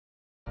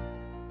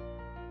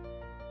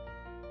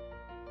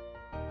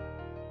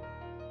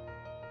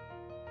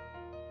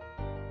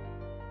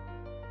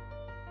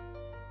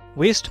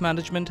Waste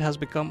management has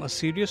become a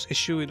serious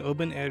issue in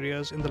urban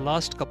areas in the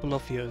last couple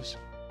of years.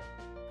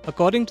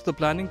 According to the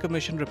Planning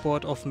Commission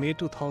report of May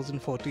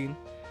 2014,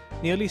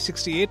 nearly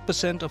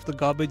 68% of the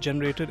garbage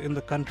generated in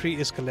the country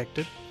is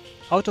collected,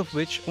 out of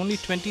which only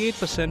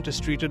 28% is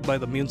treated by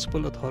the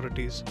municipal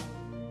authorities.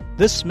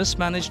 This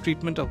mismanaged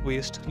treatment of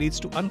waste leads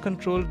to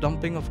uncontrolled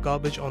dumping of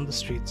garbage on the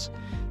streets,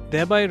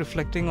 thereby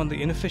reflecting on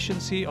the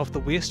inefficiency of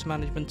the waste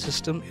management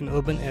system in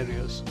urban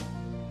areas.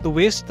 The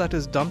waste that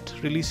is dumped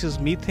releases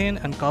methane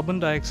and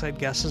carbon dioxide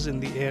gases in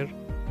the air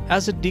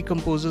as it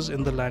decomposes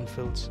in the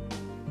landfills.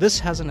 This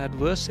has an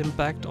adverse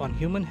impact on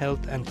human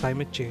health and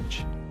climate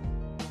change.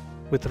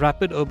 With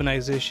rapid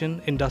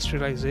urbanization,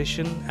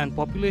 industrialization, and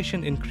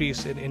population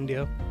increase in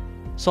India,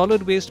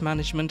 solid waste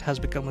management has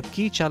become a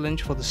key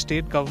challenge for the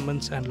state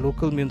governments and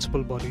local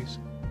municipal bodies.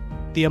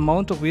 The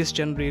amount of waste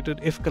generated,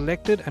 if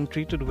collected and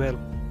treated well,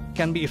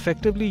 can be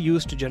effectively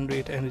used to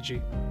generate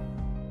energy.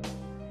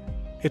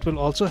 It will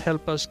also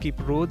help us keep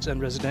roads and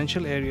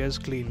residential areas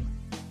clean.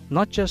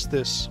 Not just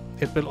this,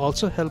 it will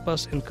also help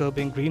us in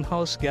curbing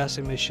greenhouse gas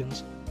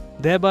emissions,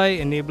 thereby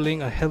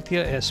enabling a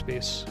healthier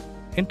airspace.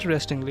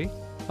 Interestingly,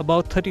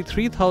 about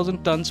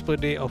 33,000 tons per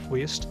day of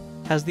waste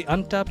has the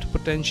untapped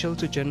potential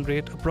to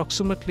generate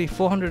approximately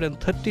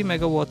 430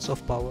 megawatts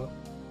of power.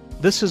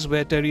 This is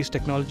where Teri's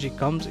technology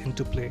comes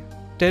into play.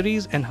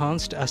 Teri's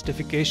enhanced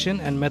acidification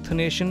and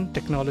methanation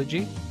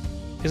technology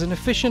is an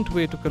efficient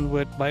way to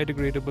convert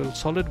biodegradable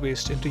solid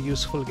waste into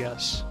useful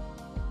gas.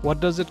 What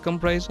does it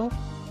comprise of?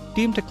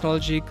 Team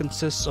technology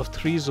consists of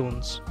 3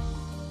 zones: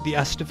 the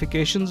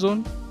acidification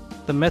zone,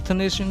 the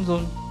methanation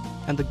zone,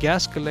 and the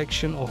gas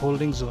collection or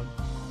holding zone.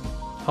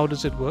 How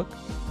does it work?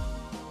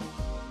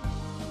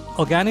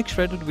 Organic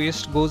shredded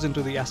waste goes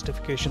into the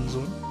acidification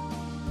zone.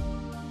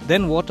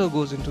 Then water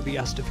goes into the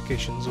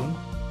acidification zone.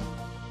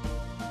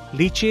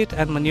 Leachate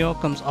and manure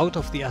comes out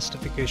of the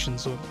acidification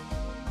zone.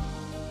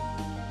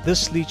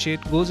 This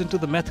leachate goes into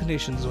the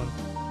methanation zone.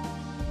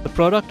 The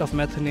product of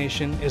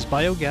methanation is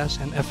biogas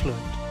and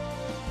effluent.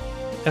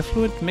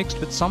 Effluent mixed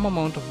with some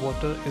amount of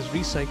water is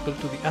recycled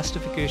to the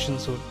acidification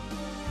zone.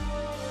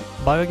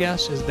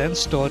 Biogas is then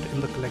stored in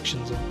the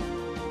collection zone.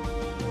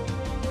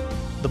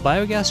 The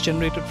biogas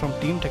generated from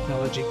team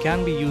technology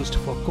can be used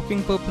for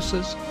cooking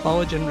purposes,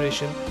 power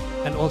generation,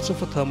 and also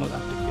for thermal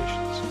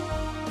applications.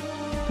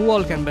 Who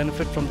all can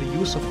benefit from the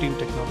use of team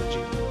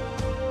technology?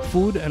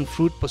 Food and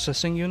fruit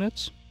processing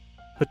units,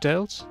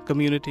 hotels,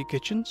 community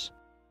kitchens,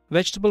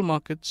 vegetable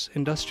markets,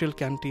 industrial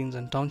canteens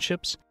and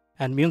townships,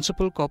 and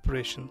municipal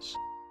corporations.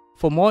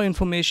 For more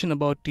information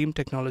about team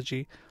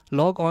technology,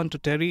 log on to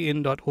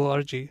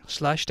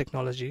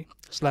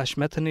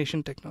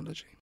teriin.org/technology/methanation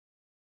technology.